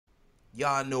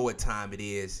Y'all know what time it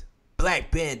is.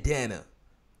 Black Bandana.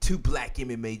 Two black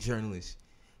MMA journalists.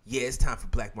 Yeah, it's time for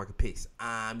Black Market Picks.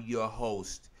 I'm your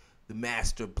host, the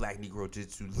master of Black Negro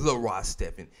Jiu-Jitsu, Lil Ross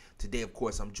Steffen. Today, of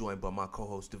course, I'm joined by my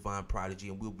co-host, Divine Prodigy,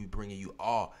 and we'll be bringing you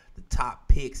all the top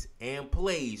picks and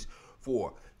plays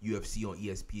for UFC on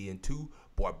ESPN2,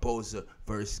 Barboza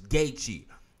versus Gaethje.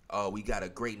 We got a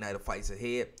great night of fights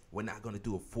ahead. We're not going to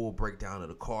do a full breakdown of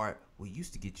the card. We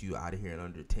used to get you out of here in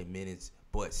under 10 minutes,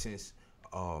 but since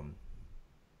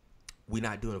we're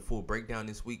not doing a full breakdown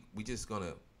this week, we're just going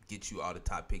to get you all the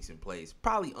top picks and plays,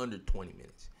 probably under 20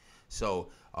 minutes. So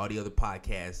all the other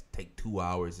podcasts take 2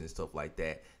 hours and stuff like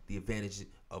that. The advantage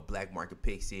of Black Market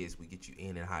Picks is we get you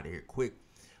in and out of here quick.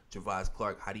 Gervais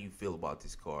Clark, how do you feel about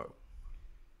this card?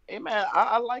 Hey man,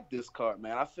 I like this card,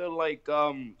 man. I feel like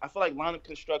line of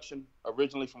construction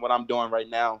originally from what I'm doing right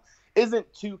now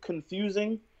isn't too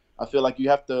confusing. I feel like you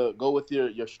have to go with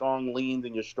your strong leans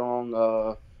and your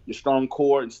strong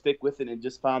core and stick with it and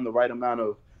just find the right amount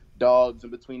of dogs in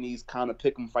between these kind of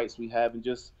pick'em fights we have and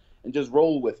just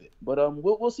roll with it. But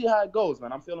we'll see how it goes,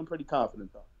 man. I'm feeling pretty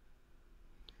confident though.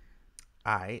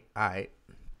 All right, all right.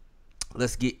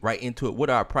 Let's get right into it. What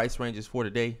are our price ranges for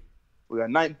today? We got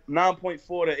 9.4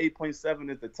 to 8.7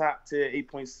 is the top tier,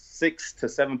 8.6 to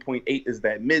 7.8 is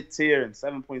that mid tier, and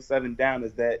 7.7 down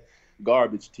is that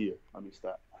garbage tier. Let me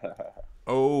stop.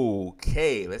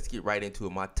 Okay, let's get right into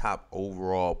it. My top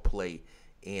overall play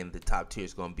in the top tier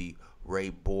is going to be Ray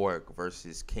Borg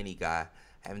versus Kenny Guy.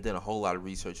 I haven't done a whole lot of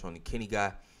research on the Kenny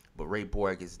Guy, but Ray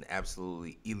Borg is an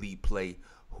absolutely elite play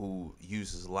who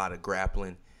uses a lot of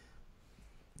grappling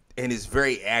and is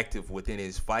very active within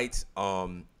his fights.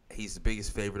 He's the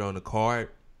biggest favorite on the card.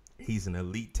 He's an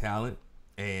elite talent,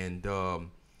 and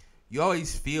you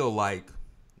always feel like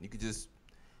you could just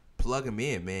plug him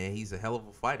in, man. He's a hell of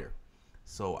a fighter.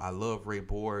 So I love Ray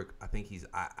Borg. I think he's.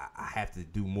 I have to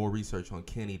do more research on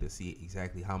Kenny to see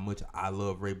exactly how much I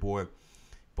love Ray Borg,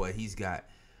 but he's got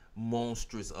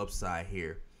monstrous upside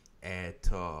here at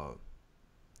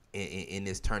in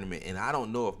this tournament, and I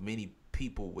don't know if many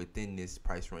people within this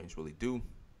price range really do.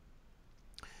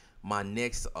 My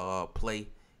next play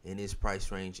in this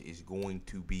price range is going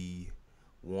to be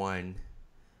one.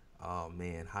 Oh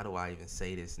man, how do I even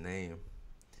say this name?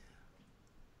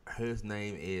 His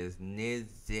name is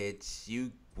Nzechukwu,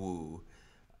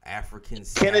 African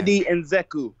Savage. Kennedy and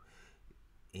Zeku.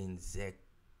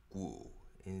 Nzekwu.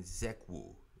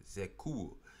 Nzekwu.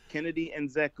 Zeku. Kennedy and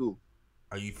Zeku.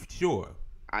 Are you sure?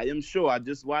 I am sure. I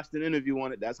just watched an interview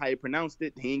on it. That's how he pronounced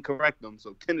it. He ain't correct them.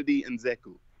 So Kennedy and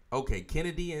Zeku. Okay,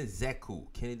 Kennedy and Zeku.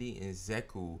 Kennedy and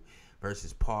Zeku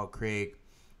versus Paul Craig.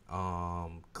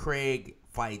 Craig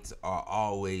fights are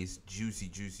always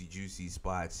juicy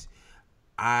spots.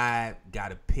 I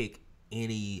gotta pick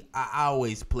any. I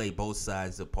always play both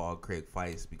sides of Paul Craig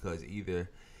fights because either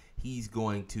he's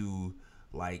going to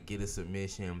like get a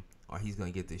submission or he's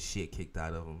gonna get the shit kicked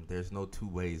out of him. There's no two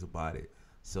ways about it.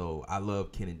 So I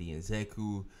love Kennedy and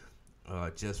Zeku.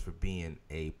 Just for being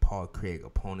a Paul Craig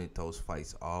opponent, those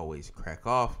fights always crack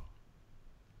off.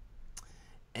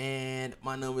 And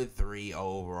my number 3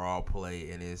 overall play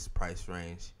in this price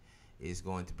range is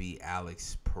going to be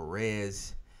Alex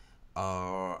Perez.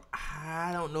 I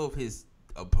don't know if his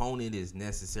opponent is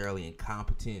necessarily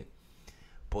incompetent,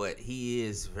 but he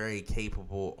is very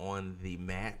capable on the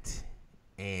mat,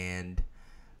 and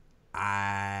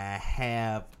I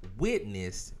have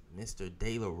witnessed Mr.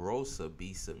 De La Rosa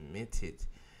be submitted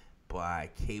by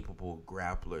capable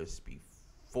grapplers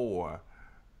before.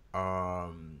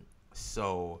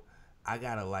 So I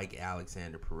gotta like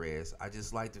Alexander Perez. I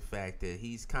just like the fact that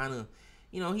he's kind of,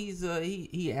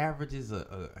 he averages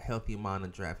a healthy amount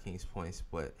of DraftKings points,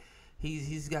 but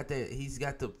he's got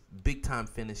the big time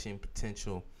finishing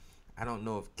potential. I don't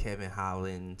know if Kevin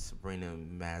Holland, Sabrina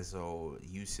Mazzo,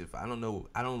 Yusuf. I don't know.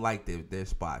 I don't like their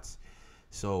spots.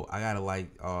 So I gotta like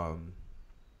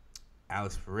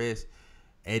Alex Perez.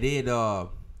 And then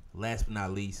last but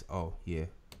not least, oh yeah,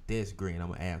 Des Green.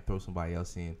 I'm gonna throw somebody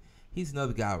else in. He's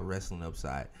another guy with wrestling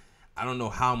upside. I don't know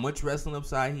how much wrestling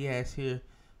upside he has here,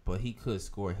 but he could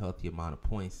score a healthy amount of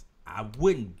points. I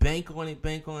wouldn't bank on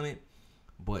it,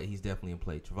 but he's definitely in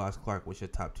play. Gervais Clark, what's your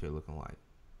top tier looking like?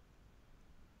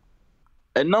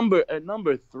 At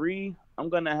number 3, I'm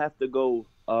gonna have to go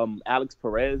Alex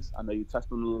Perez. I know you touched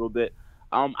on it a little bit.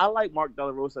 I like Mark De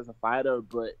La Rosa as a fighter,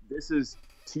 but this is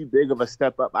too big of a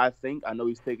step up, I think. I know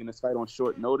he's taking this fight on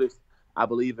short notice. I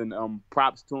believe in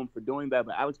props to him for doing that.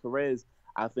 But Alex Perez,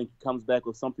 I think he comes back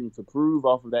with something to prove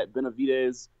off of that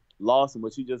Benavidez loss, in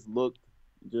which he just looked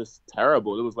just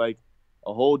terrible. It was like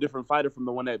a whole different fighter from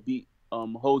the one that beat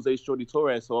Jose Shorty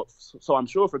Torres. So I'm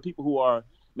sure for people who are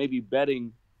maybe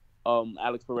betting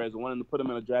Alex Perez and wanting to put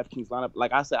him in a DraftKings lineup.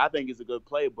 Like I said, I think it's a good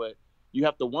play, but you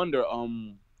have to wonder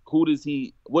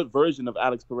what version of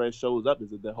Alex Perez shows up?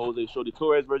 Is it the Jose Shorty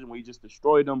Torres version where he just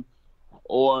destroyed him,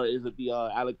 or is it the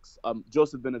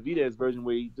Joseph Benavidez version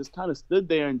where he just kind of stood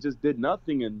there and just did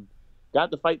nothing and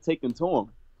got the fight taken to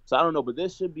him? So I don't know, but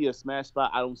this should be a smash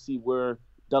spot. I don't see where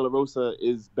De La Rosa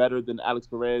is better than Alex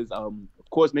Perez. Of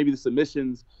course, maybe the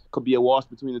submissions could be a wash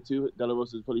between the two. De La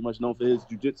Rosa is pretty much known for his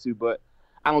jiu-jitsu, but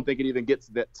I don't think it even gets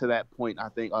to that point. I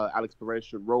think Alex Perez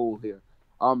should roll here.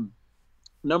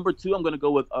 Number 2, I'm going to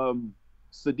go with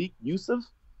Sadiq Youssef.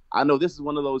 I know this is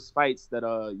one of those fights that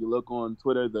you look on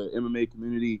Twitter, the MMA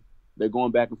community, they're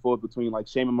going back and forth between like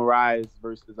Shayman Moraes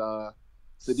versus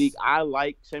Sadiq. I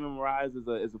like Shayman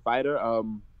Moraes as a fighter.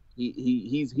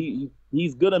 He's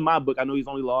good in my book. I know he's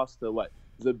only lost to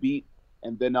Zabit,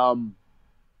 and then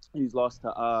he's lost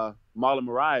to Marlon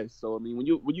Moraes. So I mean, when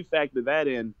you factor that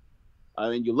in,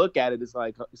 and you look at it, it's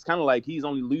kind of like he's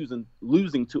only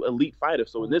losing to elite fighters.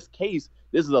 So in this case,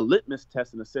 this is a litmus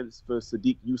test in a sense for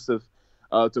Sadiq Youssef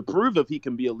to prove if he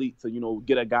can be elite to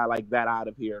get a guy like that out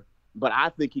of here. But I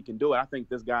think he can do it. I think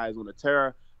this guy is on a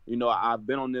tear. I've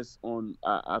been on this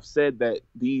I've said that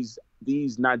these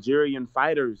Nigerian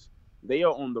fighters, they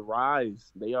are on the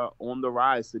rise. They are on the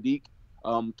rise. Sadiq,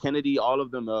 Kennedy, all of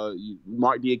them.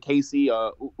 Mark Diakase,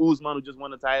 Usman, who just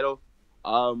won the title.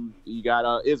 You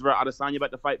got Israel Adesanya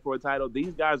about to fight for a title.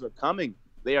 These guys are coming.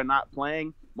 They are not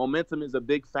playing. Momentum is a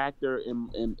big factor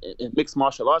in mixed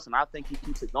martial arts, and I think he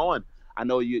keeps it going. I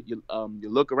know you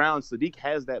look around. Sadiq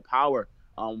has that power.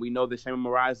 We know that Shayman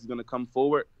Moraes is going to come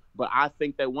forward, but I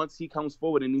think that once he comes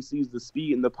forward and he sees the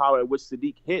speed and the power at which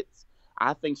Sadiq hits,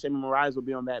 I think Shayman Moraes will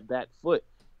be on that back foot.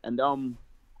 And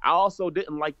I also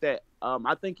didn't like that.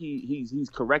 I think he's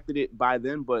corrected it by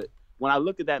then, but when I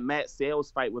looked at that Matt Sales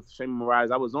fight with Shayman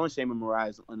Moraes, I was on Shayman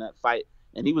Moraes on that fight,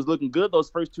 and he was looking good those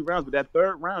first 2 rounds, but that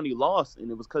 3rd round he lost, and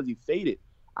it was because he faded.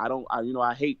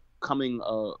 I hate going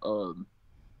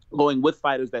with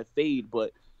fighters that fade,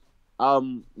 but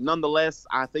nonetheless,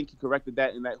 I think he corrected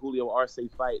that in that Julio Arce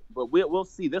fight. But we'll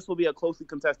see. This will be a closely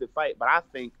contested fight, but I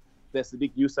think that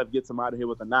Sadiq Youssef gets him out of here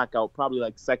with a knockout, probably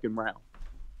like 2nd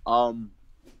round.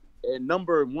 And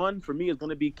number 1 for me is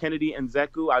going to be Kennedy and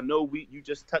Zeku. I know you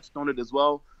just touched on it as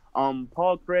well.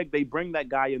 Paul Craig, they bring that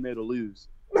guy in there to lose.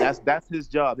 That's his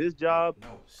job. His job.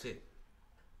 No shit.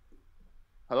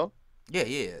 Hello?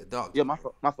 Yeah, dog. Yeah, my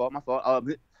fault.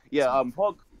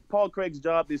 Paul Craig's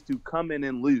job is to come in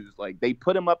and lose. Like, they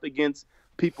put him up against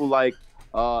people like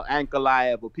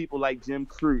Ankalaev or people like Jim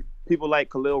Crute, people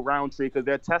like Khalil Roundtree, because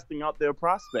they're testing out their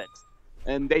prospects.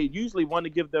 And they usually want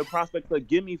to give their prospects a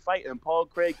gimme fight, and Paul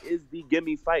Craig is the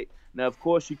gimme fight. Now, of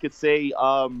course, you could say,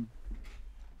 we're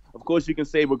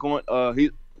going.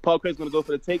 Paul Craig's going to go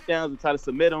for the takedowns and try to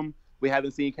submit him. We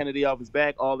haven't seen Kennedy off his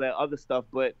back, all that other stuff.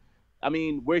 But I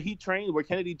mean, where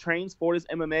Kennedy trains for this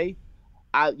MMA,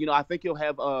 I think he'll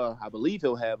have. I believe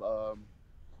he'll have.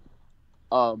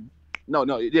 I'm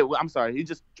sorry. He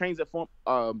just trains at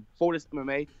Fortis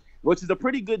MMA, which is a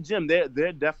pretty good gym. They're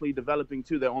definitely developing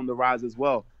too. They're on the rise as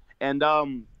well. And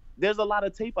there's a lot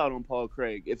of tape out on Paul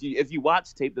Craig. If you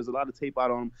watch tape, there's a lot of tape out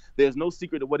on him. There's no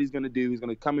secret to what he's going to do. He's going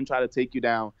to come and try to take you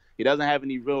down. He doesn't have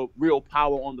any real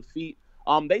power on the feet.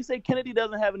 They say Kennedy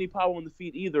doesn't have any power on the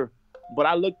feet either. But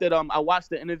I looked at I watched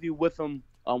the interview with him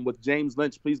with James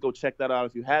Lynch. Please go check that out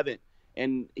if you haven't.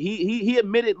 And he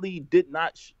admittedly did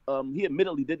not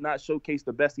showcase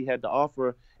the best he had to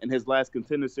offer in his last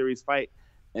Contender Series fight,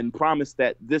 and promised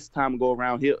that this time go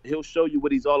around he'll show you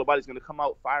what he's all about. He's going to come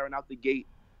out firing out the gate.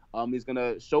 He's going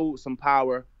to show some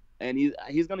power, and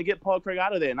he's going to get Paul Craig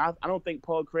out of there. And I don't think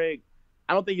Paul Craig,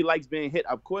 I don't think he likes being hit.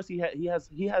 Of course, he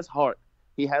has heart.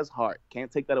 He has heart.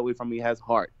 Can't take that away from him. He has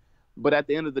heart. But at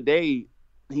the end of the day,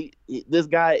 this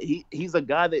guy, he's a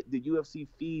guy that the UFC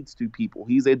feeds to people.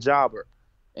 He's a jobber,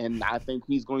 and I think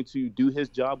he's going to do his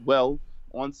job well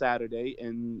on Saturday.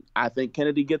 And I think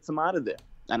Kennedy gets him out of there.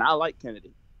 And I like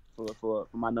Kennedy for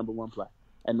my number 1 play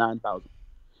at 9,000.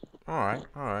 All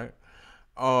right.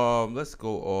 Let's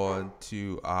go on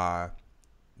to our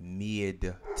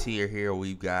mid tier here.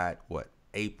 We've got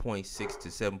 8.6 to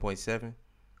 7.7?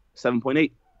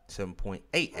 7.8.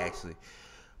 7.8 actually.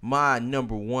 My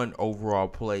number 1 overall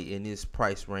play in this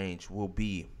price range will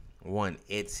be one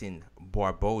Edson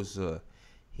Barboza.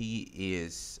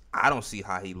 I don't see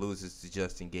how he loses to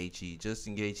Justin Gaethje.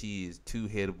 Justin Gaethje is too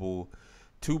hittable,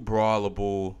 too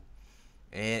brawlable,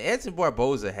 and Edson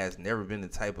Barboza has never been the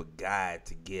type of guy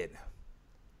to get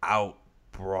out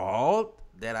brawled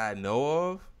that I know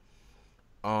of.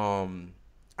 I'm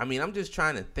just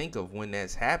trying to think of when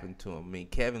that's happened to him.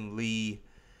 Kevin Lee,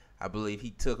 I believe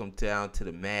he took him down to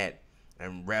the mat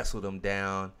and wrestled him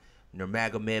down.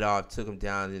 Nurmagomedov took him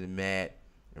down to the mat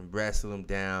and wrestled him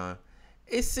down.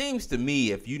 It seems to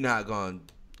me if you're not going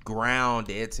to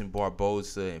ground Edson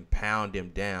Barboza and pound him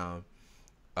down,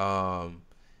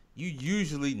 you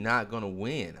usually not going to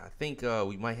win. I think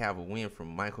we might have a win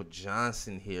from Michael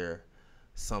Johnson here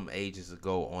some ages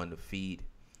ago on the feed.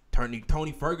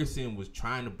 Tony Ferguson was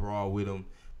trying to brawl with him,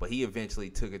 but he eventually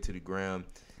took it to the ground.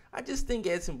 I just think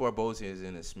Edson Barboza is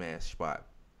in a smash spot.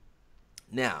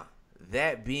 Now,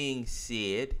 that being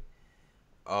said,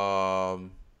 I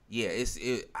guess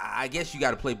you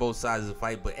got to play both sides of the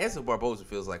fight, but Edson Barboza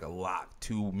feels like a lock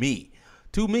to me.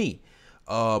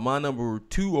 My number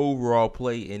 2 overall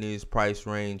play in his price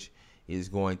range is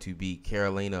going to be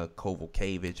Karolina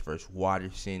Kowalkiewicz versus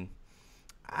Waterson.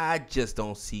 I just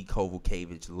don't see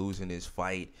Kowalkiewicz losing this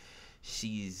fight.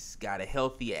 She's got a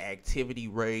healthy activity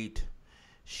rate.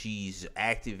 She's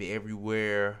active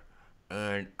everywhere.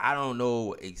 And I don't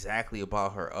know exactly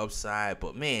about her upside,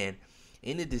 but man,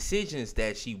 in the decisions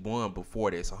that she won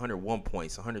before this, 101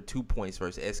 points, 102 points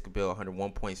versus Escobar,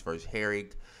 101 points versus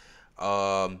Herrig.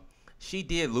 She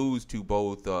did lose to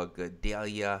both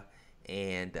Gadelha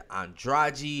and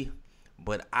Andrade,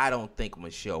 but I don't think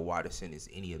Michelle Waterson is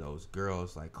any of those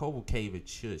girls. Like, Kowalkiewicz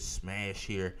should smash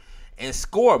here and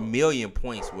score 1 million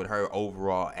points with her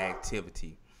overall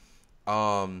activity.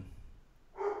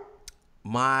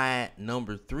 My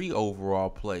number 3 overall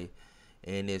play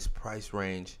in this price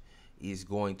range is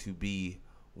going to be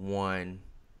one.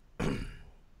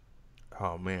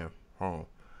 Oh man, hold on.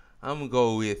 I'm gonna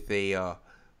go with a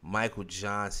Michael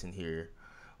Johnson here.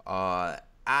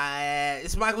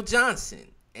 It's Michael Johnson,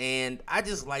 and I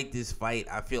just like this fight.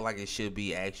 I feel like it should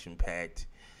be action packed.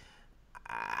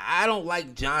 I don't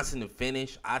like Johnson to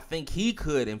finish. I think he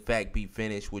could, in fact, be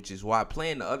finished, which is why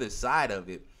playing the other side of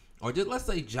it, or just let's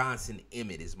say Johnson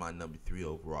Emmett is my number 3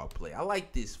 overall play. I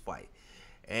like this fight,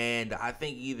 and I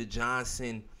think either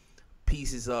Johnson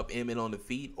pieces up Emmett on the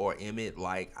feet or Emmett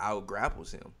out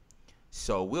grapples him.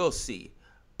 So we'll see.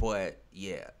 But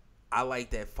yeah, I like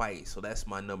that fight. So that's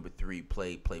my number 3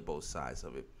 play. Play both sides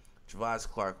of it. Javaz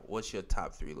Clark, what's your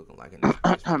top 3 looking like in this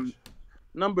match?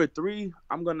 Number 3,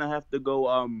 I'm gonna have to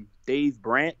go Dave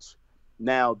Branch.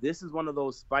 Now, this is one of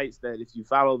those fights that if you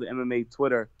follow the MMA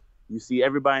Twitter, you see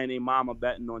everybody and their mama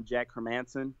betting on Jack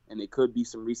Hermansson, and it could be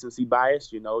some recency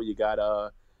bias. You know, you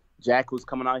got Jack who's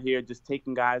coming out here just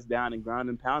taking guys down and ground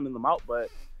and pounding them out. But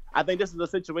I think this is a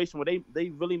situation where they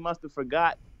really must have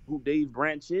forgot who Dave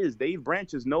Branch is. Dave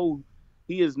Branch is no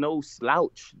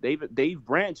slouch. Dave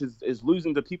Branch is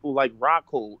losing to people like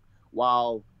Rockhold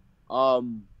while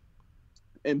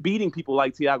and beating people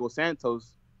like Thiago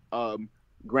Santos.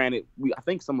 Granted, I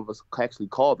think some of us actually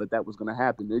called that was going to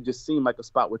happen. It just seemed like a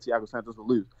spot where Thiago Santos would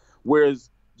lose.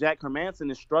 Whereas Jack Hermansson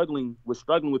was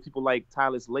struggling with people like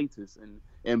Tyler Latis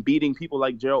and beating people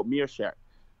like Gerald Meerschaert.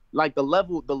 Like the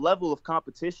level of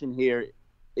competition here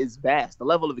is vast. The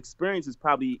level of experience is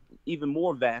probably even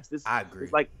more vast. I agree.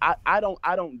 It's like I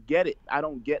don't get it. I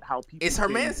don't get how people. Is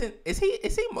Hermansson?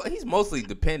 He's mostly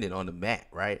dependent on the mat,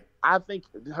 right? I think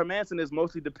Hermansson is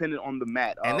mostly dependent on the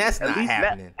mat, and that's not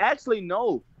happening. Actually,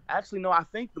 no. I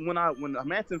think when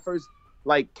Hermansson first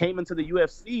came into the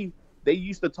UFC, they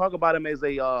used to talk about him as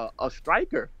a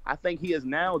striker. I think he is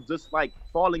now just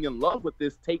falling in love with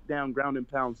this takedown, ground and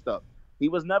pound stuff. He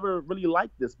was never really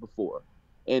like this before,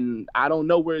 and I don't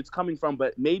know where it's coming from.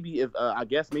 But maybe I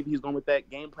guess maybe he's going with that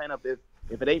game plan of if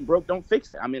it ain't broke, don't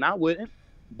fix it. I mean, I wouldn't,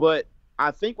 but I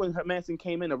think when Hermansson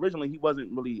came in originally, he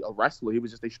wasn't really a wrestler. He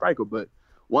was just a striker. But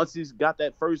once he's got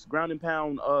that first ground and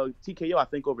pound TKO, I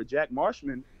think over Jack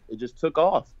Marshman, it just took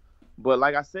off. But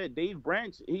like I said, Dave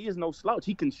Branch, he is no slouch.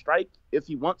 He can strike if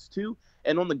he wants to.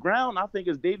 And on the ground, I think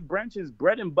is Dave Branch's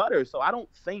bread and butter. So I don't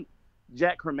think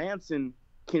Jack Hermansson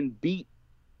can beat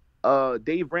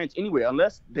Dave Branch anywhere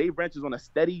unless Dave Branch is on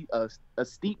a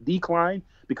steep decline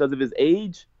because of his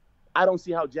age. I don't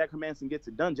see how Jack Hermansson gets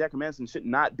it done. Jack Hermansson should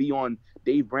not be on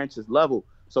Dave Branch's level.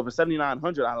 So for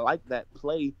 7,900, I like that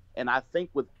play. And I think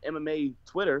with MMA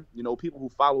Twitter, people who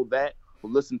follow that, who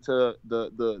listen to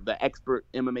the expert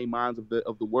MMA minds of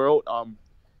the world,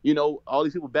 all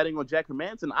these people betting on Jack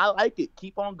Hermansson, I like it.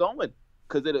 Keep on going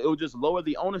because it'll just lower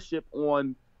the ownership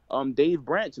on Dave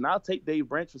Branch. And I'll take Dave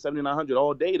Branch for 7,900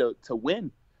 all day to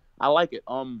win. I like it.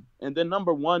 And then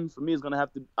number 1 for me is gonna have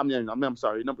to.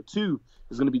 Number 2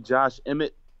 is gonna be Josh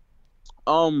Emmett.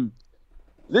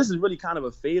 This is really kind of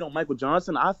a fade on Michael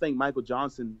Johnson. I think Michael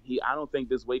Johnson. I don't think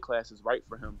this weight class is right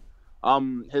for him.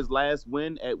 His last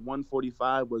win at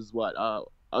 145 was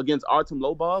against Artem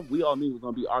Lobov. We all knew it was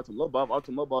gonna be Artem Lobov.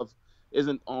 Artem Lobov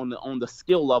isn't on the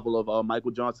skill level of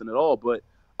Michael Johnson at all. But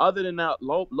other than that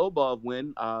Lobov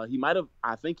win, I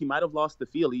think he might have lost to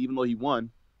Feely, even though he won.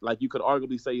 Like, you could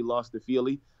arguably say he lost to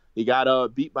Feely. He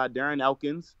got beat by Darren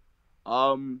Elkins.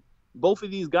 Both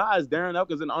of these guys, Darren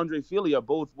Elkins and Andre Feely, are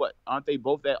both aren't they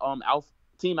both at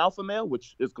Team Alpha Male,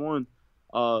 which is going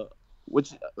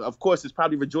which of course is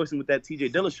probably rejoicing with that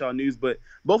TJ Dillashaw news. But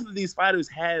both of these fighters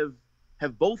have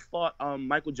both fought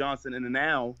Michael Johnson, and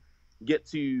now get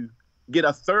to get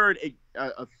a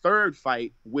third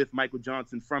fight with Michael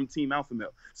Johnson from Team Alpha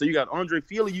Male. So you got Andre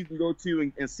Feely you can go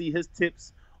to and see his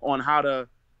tips on how to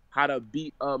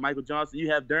beat Michael Johnson.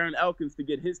 You have Darren Elkins to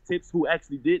get his tips, who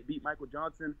actually did beat Michael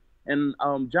Johnson. And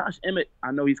Josh Emmett,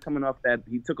 I know he's coming off that.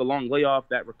 He took a long layoff.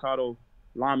 That Ricardo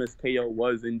Lamas KO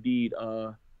was indeed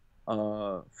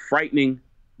frightening.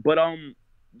 But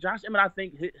Josh Emmett, I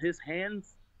think his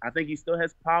hands, I think he still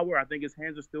has power. I think his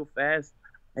hands are still fast.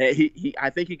 I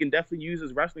think he can definitely use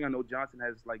his wrestling. I know Johnson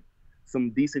has like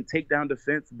some decent takedown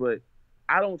defense, but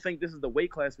I don't think this is the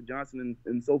weight class for Johnson.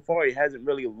 And so far, he hasn't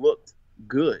really looked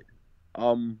good,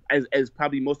 as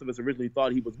probably most of us originally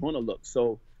thought he was going to look.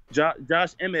 So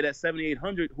Josh Emmett at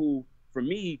 7,800, who for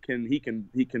me he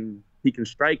can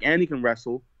strike and he can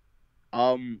wrestle.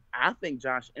 I think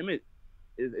Josh Emmett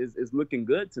is looking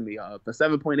good to me. For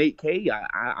 7.8K,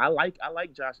 I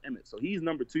like Josh Emmett, so he's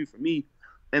number 2 for me.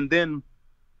 And then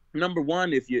number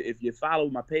 1, if you follow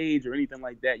my page or anything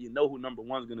like that, you know who number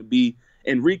 1 is going to be.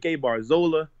 Enrique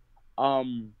Barzola.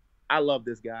 I love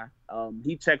this guy.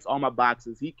 He checks all my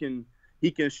boxes. He can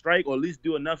strike, or at least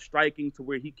do enough striking to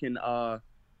where he can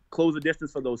close the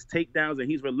distance for those takedowns,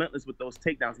 and he's relentless with those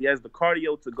takedowns. He has the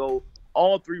cardio to go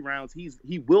all 3 rounds.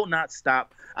 He will not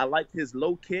stop. I like his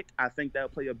low kick. I think that'll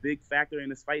play a big factor in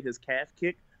this fight. His calf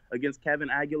kick against Kevin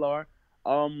Aguilar.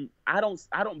 I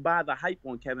don't buy the hype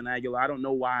on Kevin Aguilar. I don't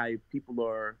know why people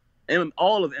are, and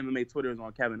all of MMA Twitter is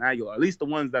on Kevin Aguilar, at least the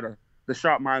ones that are the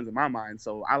sharp minds in my mind.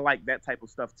 So I like that type of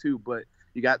stuff too. But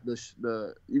you got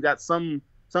you got some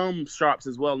sharps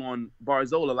as well on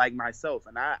Barzola, like myself,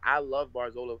 and I love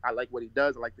Barzola. I like what he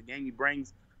does. I like the game he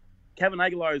brings. Kevin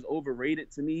Aguilar is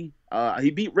overrated to me.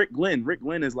 He beat Rick Glenn. Rick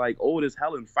Glenn is like old as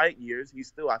hell in fight years. He's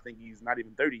still, I think he's not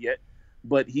even 30 yet,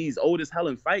 but he's old as hell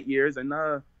in fight years. And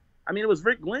I mean, it was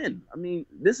Rick Glenn. I mean,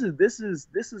 this is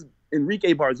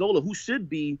Enrique Barzola, who should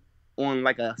be on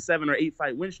like a 7 or 8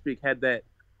 fight win streak had that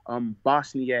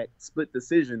Bosniak split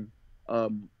decision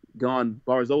gone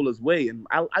Barzola's way. And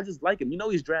I just like him. You know,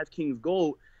 he's DraftKIngs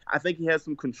gold. I think he has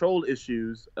some control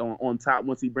issues on top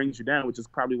once he brings you down, which is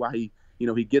probably why he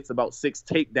gets about 6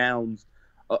 takedowns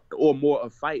or more a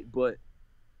fight. But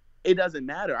it doesn't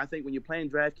matter. I think when you're playing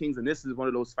DraftKings, and this is one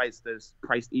of those fights that's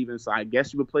priced even, so I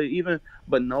guess you would play it even.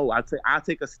 But no, I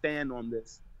take a stand on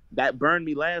this. That burned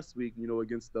me last week,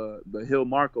 against the Hill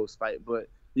Marcos fight. But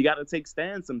you got to take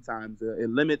stands sometimes. It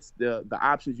limits the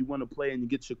options you want to play, and you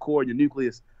get your core and your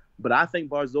nucleus. But I think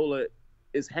Barzola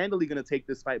is handily going to take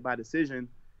this fight by decision.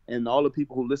 And all the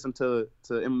people who listen to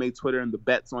MMA Twitter and the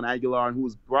bets on Aguilar, and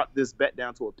who's brought this bet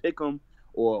down to a pick'em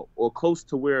or close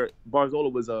to where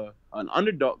Barzola was an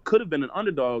underdog, could have been an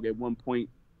underdog at one point,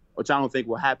 which I don't think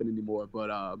will happen anymore.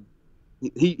 But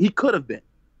he could have been.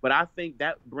 But I think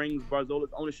that brings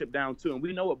Barzola's ownership down too. And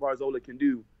we know what Barzola can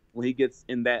do when he gets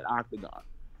in that octagon.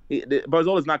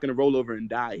 Barzola's not going to roll over and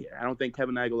die here. I don't think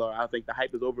Kevin Aguilar. I think the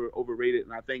hype is overrated,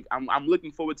 and I think I'm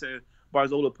looking forward to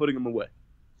Barzola putting him away.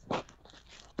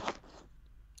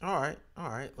 All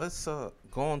right. Let's go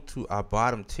on to our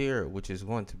bottom tier, which is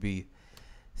going to be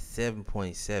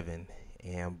 7.7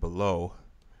 and below.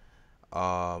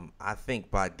 I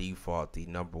think by default, the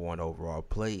number 1 overall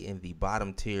play in the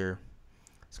bottom tier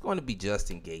is going to be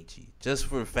Justin Gaethje, just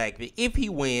for the fact that if he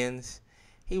wins,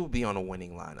 he will be on a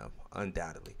winning lineup,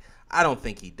 undoubtedly. I don't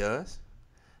think he does,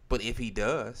 but if he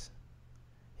does,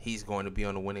 he's going to be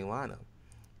on a winning lineup.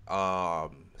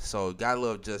 So gotta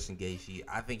love Justin Gaethje.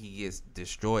 I think he gets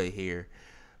destroyed here,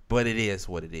 but it is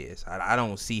what it is. I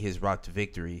don't see his route to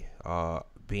victory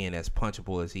being as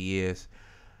punchable as he is,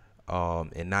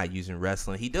 and not using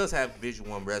wrestling. He does have Division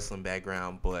 1 wrestling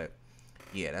background, but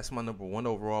yeah, that's my number 1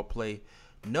 overall play.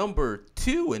 Number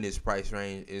 2 in this price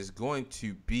range is going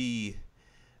to be,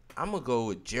 I'm going to go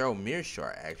with Gerald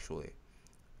Meerschaert, actually.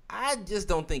 I just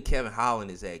don't think Kevin Holland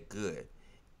is that good.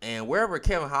 And wherever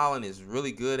Kevin Holland is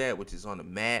really good at, which is on the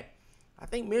mat, I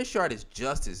think Meerschaert is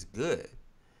just as good.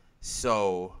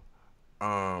 So,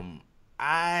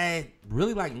 I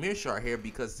really like Meerschaert here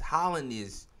because Holland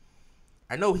is,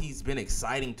 I know he's been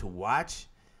exciting to watch,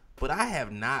 but I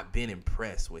have not been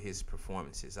impressed with his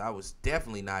performances. I was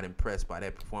definitely not impressed by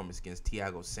that performance against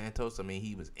Thiago Santos. I mean,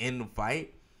 he was in the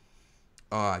fight,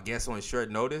 I guess on short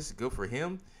notice. Good for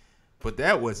him. But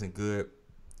that wasn't good.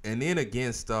 And then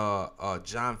against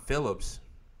John Phillips,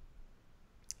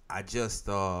 I just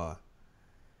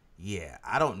yeah,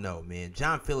 I don't know, man.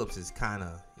 John Phillips is kind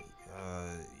of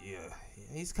yeah,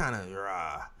 he's kind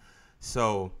of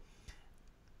so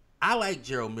I like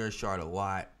Gerald Mearshart a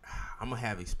lot. I'm gonna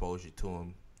have exposure to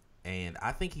him, and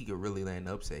I think he could really land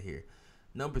an upset here.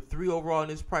 Number 3 overall in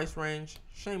this price range,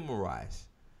 Shane Moraes.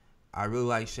 I really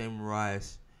like Shane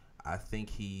Moraes. I think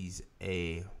he's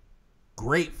a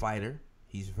great fighter.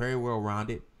 He's very well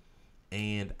rounded,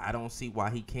 and I don't see why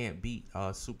he can't beat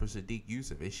Super Sadiq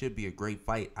Yusuf. It should be a great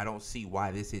fight. I don't see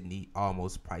why this isn't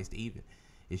almost priced even.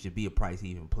 It should be a price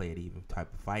even, play it even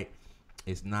type of fight.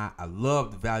 It's not. I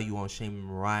love the value on Shane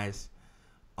Moraes.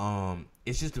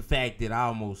 It's just the fact that I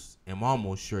am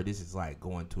almost sure this is like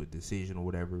going to a decision or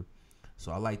whatever.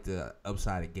 So I like the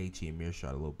upside of Gaethje and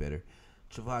Mearshart a little better.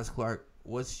 Travas Clark,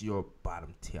 what's your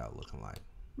bottom tier looking like?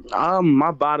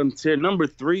 My bottom tier, number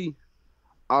 3.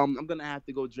 I'm gonna have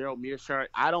to go Gerald Mearshart.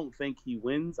 I don't think he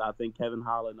wins. I think Kevin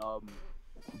Holland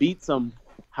beats him.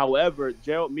 However,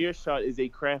 Gerald Mearshart is a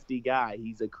crafty guy.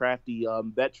 He's a crafty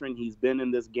veteran. He's been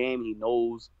in this game. He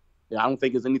knows. I don't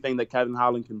think there's anything that Kevin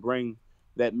Holland can bring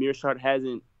that Mearshart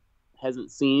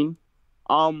hasn't seen.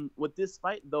 With this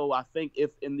fight, though, I think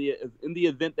if in the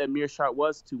event that Mearshart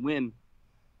was to win,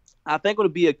 I think it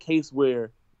would be a case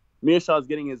where Mearshart's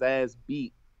getting his ass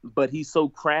beat, but he's so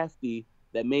crafty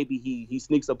that maybe he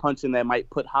sneaks a punch in that might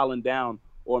put Holland down,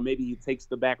 or maybe he takes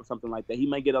the back or something like that. He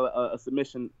might get a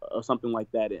submission or something like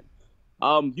that in.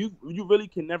 You really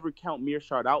can never count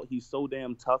Mearshart out. He's so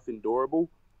damn tough and durable.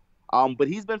 But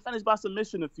he's been finished by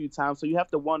submission a few times, so you have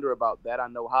to wonder about that. I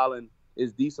know Holland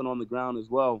is decent on the ground as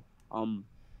well.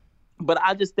 But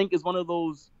I just think it's one of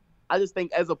those. I just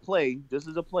think as a play, just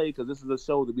as a play, because this is a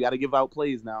show that we got to give out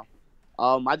plays now.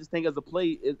 I just think as a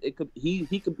play,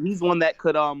 he's one that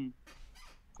could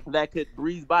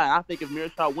breeze by. And I think if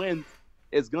Mearshart wins,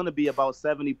 it's gonna be about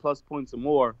 70 plus points or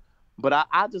more. But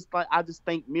I just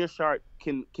think Mearshart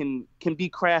can be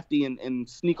crafty and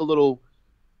sneak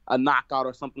a knockout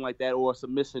or something like that, or a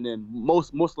submission in,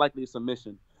 most likely a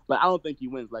submission. But I don't think he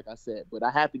wins, like I said. But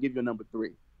I have to give you a number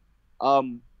 3.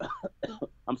 I'm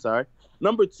sorry.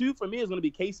 Number 2 for me is going to be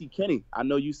Casey Kenny. I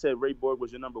know you said Ray Borg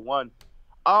was your number 1.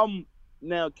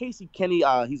 Now Casey Kenny,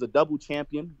 he's a double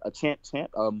champion, a champ.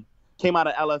 Came out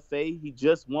of LFA. He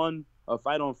just won a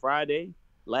fight on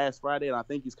last Friday, and I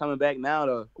think he's coming back now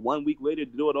to 1 week later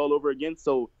to do it all over again.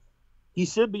 So he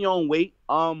should be on weight.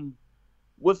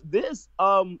 With this,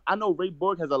 I know Ray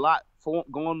Borg has a lot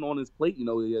going on his plate. You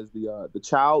know, he has the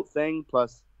child thing,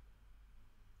 plus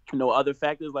other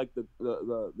factors like the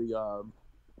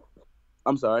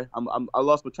I'm sorry, I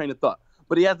lost my train of thought.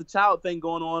 But he has the child thing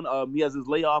going on. He has his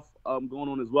layoff going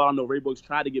on as well. I know Ray Borg's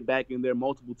tried to get back in there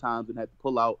multiple times and had to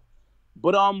pull out.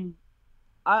 But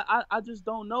I just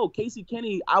don't know. Casey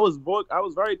Kenny, I was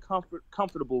very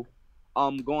comfortable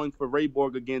going for Ray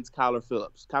Borg against Kyler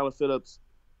Phillips. Kyler Phillips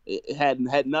had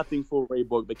nothing for Ray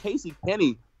Borg, but Casey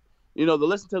Kenny, you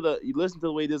listen to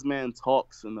the way this man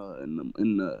talks and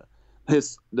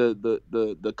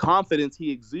the confidence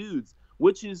he exudes,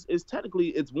 which is technically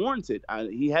it's warranted.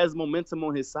 He has momentum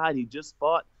on his side. He just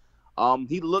fought.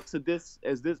 He looks at this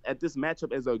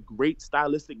matchup as a great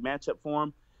stylistic matchup for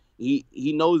him.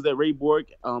 He knows that Ray Borg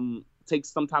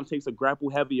sometimes takes a grapple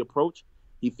heavy approach.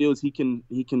 He feels he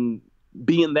can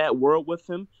be in that world with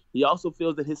him. He also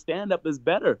feels that his stand up is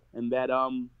better, and that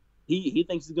he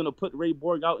thinks he's gonna put Ray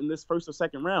Borg out in this first or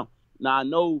second round. Now I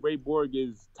know Ray Borg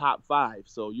is top 5,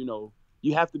 so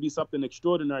you have to be something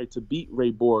extraordinary to beat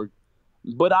Ray Borg.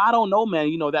 But I don't know,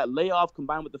 man. That layoff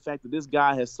combined with the fact that this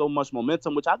guy has so much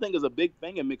momentum, which I think is a big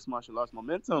thing in mixed martial arts.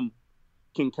 Momentum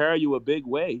can carry you a big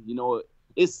way.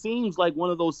 It seems like one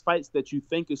of those fights that you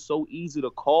think is so easy to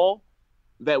call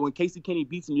that when Casey Kenny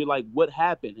beats him, you're like, what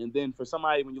happened? And then for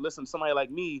somebody, when you listen to somebody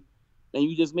like me, and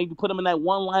you just maybe put him in that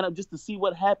one lineup just to see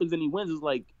what happens and he wins, it's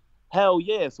like, hell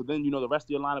yeah. So then, the rest of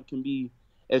your lineup can be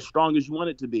as strong as you want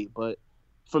it to be. But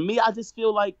for me, I just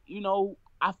feel like,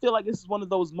 I feel like this is one of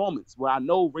those moments where I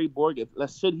know Ray Borg,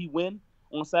 should he win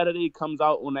on Saturday, he comes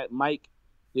out on that mic,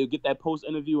 he'll get that post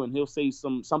interview and he'll say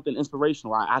something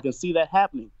inspirational. I can see that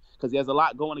happening because he has a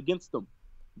lot going against him.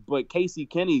 But Casey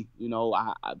Kenny,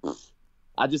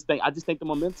 I just think the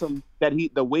momentum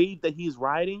the wave that he's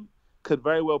riding could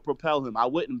very well propel him. I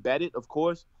wouldn't bet it, of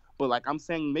course, but like I'm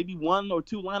saying, maybe 1 or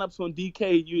 2 lineups on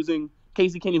DK using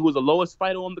Casey Kenny, who is the lowest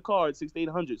fighter on the card,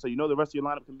 6,800. So the rest of your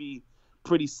lineup can be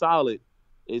pretty solid.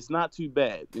 It's not too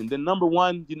bad. And then number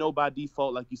 1, by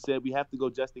default, like you said, we have to go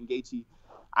Justin Gaethje.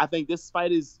 I think this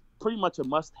fight is pretty much a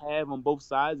must-have on both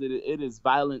sides. It is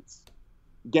violence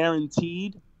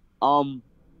guaranteed. Um,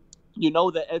 you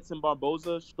know that Edson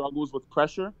Barboza struggles with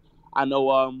pressure. I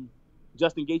know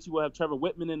Justin Gaethje will have Trevor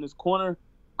Whitman in his corner.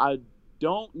 I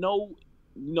don't know,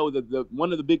 the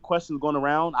one of the big questions going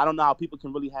around. I don't know how people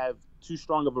can really have too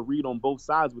strong of a read on both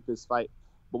sides with this fight.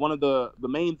 But one of the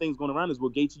main things going around is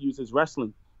will Gaethje use his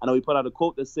wrestling? I know he put out a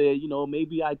quote that said,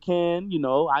 maybe I can,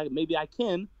 maybe I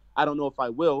can. I don't know if I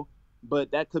will,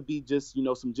 but that could be just,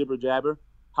 some jibber jabber.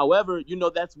 However,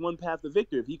 that's one path to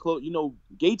victory. If he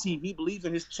Gaethje, he believes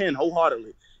in his chin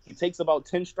wholeheartedly. He takes about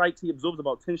 10 strikes. He absorbs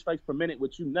about 10 strikes per minute,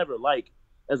 which you never like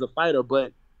as a fighter,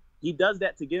 but he does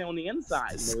that to get on the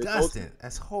inside. It's disgusting.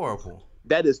 That's horrible.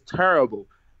 That is terrible.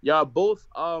 Y'all both,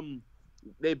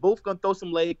 they both gonna throw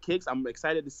some leg kicks. I'm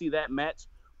excited to see that match.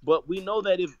 But we know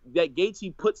that if that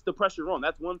Gaethje puts the pressure on,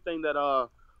 that's one thing that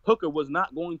Hooker was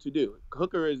not going to do.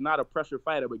 Hooker is not a pressure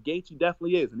fighter, but Gaethje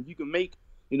definitely is. And if you can make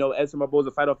Edson Barboza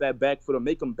fight off that back foot or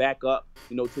make him back up,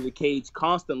 to the cage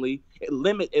constantly, it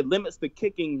limits the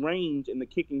kicking range and the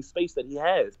kicking space that he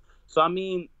has. So I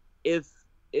mean, if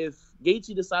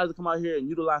Gaethje decides to come out here and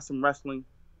utilize some wrestling,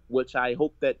 which I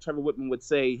hope that Trevor Whitman would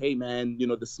say, hey man,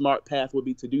 the smart path would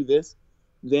be to do this,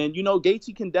 then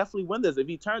Gaethje can definitely win this.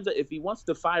 If he wants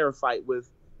to fight with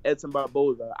Edson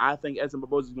Barboza, I think Edson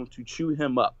Barboza is going to chew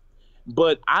him up.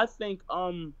 But I think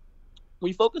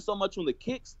we focus so much on the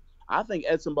kicks. I think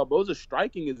Edson Barboza's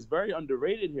striking is very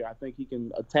underrated here. I think he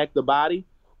can attack the body.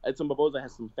 Edson Barboza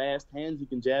has some fast hands. He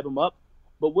can jab him up.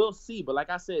 But we'll see. But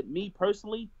like I said, me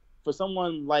personally, for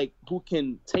someone like who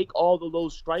can take all of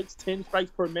those strikes, 10 strikes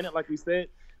per minute, like we said,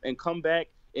 and come back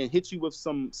and hit you with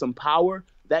some power,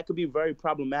 that could be very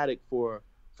problematic for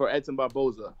Edson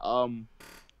Barboza.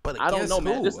 But I don't know,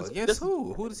 man. Against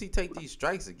who? Who does he take these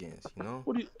strikes against?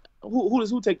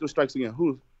 Who take those strikes against?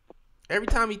 Who? Every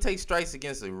time he takes strikes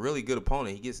against a really good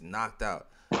opponent, he gets knocked out.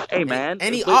 Hey man,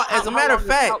 and he, as a matter of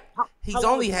fact,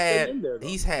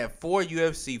 he's had 4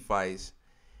 UFC fights.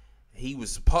 He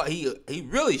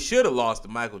really should have lost to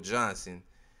Michael Johnson.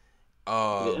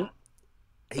 Yeah.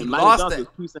 He and lost Johnson was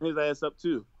piecing his ass up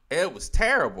too. It was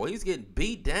terrible. He's getting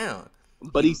beat down.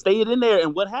 But he stayed in there,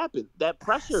 and what happened? That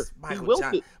pressure. He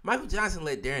wilted. Michael Johnson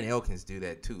let Darren Elkins do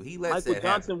that too. He lets Michael that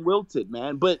Johnson happen. wilted,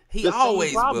 man. But he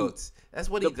always wilts. That's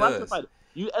what he does.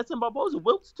 Edson Barboza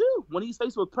wilts too. When he's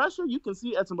faced with pressure, you can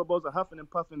see Edson Barboza huffing and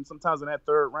puffing sometimes in that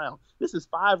third round. This is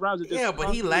 5 rounds.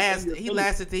 But he lasted.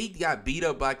 He got beat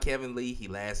up by Kevin Lee. He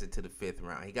lasted to the 5th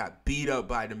round. He got beat up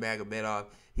by Nurmagomedov.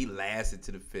 He lasted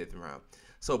to the 5th round.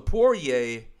 So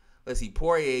Poirier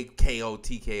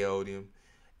TKO'd him.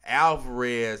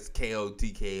 Alvarez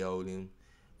TKO'd him.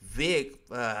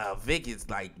 Vic is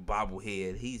like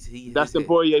bobblehead. Dustin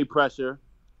Poirier pressure.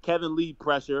 Kevin Lee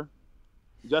pressure.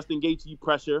 Justin Gaethje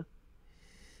pressure.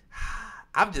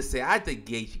 I'm just saying, I think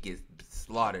Gaethje gets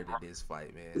slaughtered in this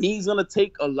fight, man. He's gonna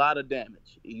take a lot of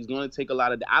damage.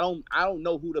 I don't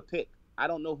know who to pick.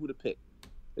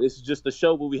 This is just a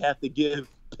show where we have to give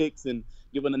picks and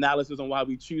give an analysis on why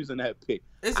we choosing that pick.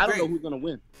 I don't know who's gonna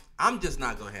win. I'm just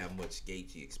not gonna have much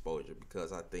Gaethje exposure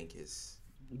because I think it's.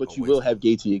 But you will have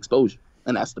Gaethje exposure,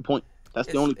 and that's the point.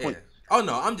 That's the only point. Yeah. Oh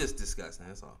no, I'm just discussing.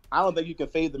 That's all. I don't think you can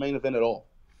fade the main event at all.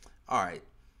 All right.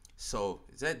 So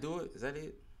does that do it? Is that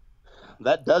it?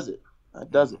 That does it.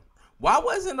 Why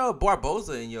wasn't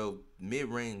Barboza in your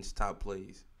mid-range top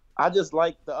plays? I just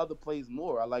like the other plays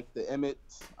more. I like the Emmett.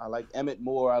 I like Emmett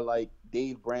more. I like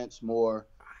Dave Branch more.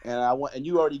 And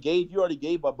you already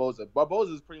gave Barboza.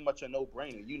 Barboza is pretty much a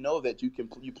no-brainer. You know that you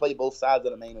play both sides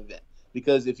of the main event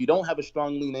because if you don't have a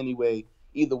strong lean anyway,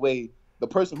 either way, the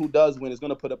person who does win is going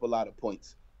to put up a lot of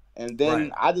points. And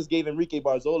then I just gave Enrique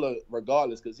Barzola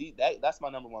regardless because that's my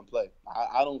number 1 play.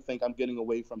 I don't think I'm getting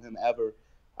away from him ever.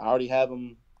 I already have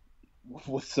him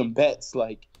with some bets.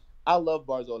 Like, I love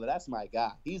Barzola. That's my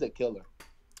guy. He's a killer.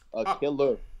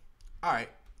 Killer. All right.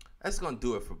 That's going to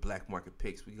do it for Black Market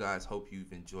Picks. We guys hope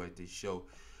you've enjoyed this show.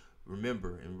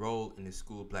 Remember, enroll in the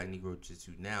School of Black Negro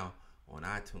Jiu-Jitsu now on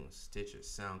iTunes, Stitcher,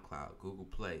 SoundCloud, Google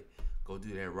Play. Go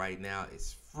do that right now.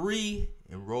 It's free.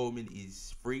 Enrollment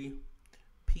is free.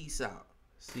 Peace out.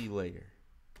 See you later.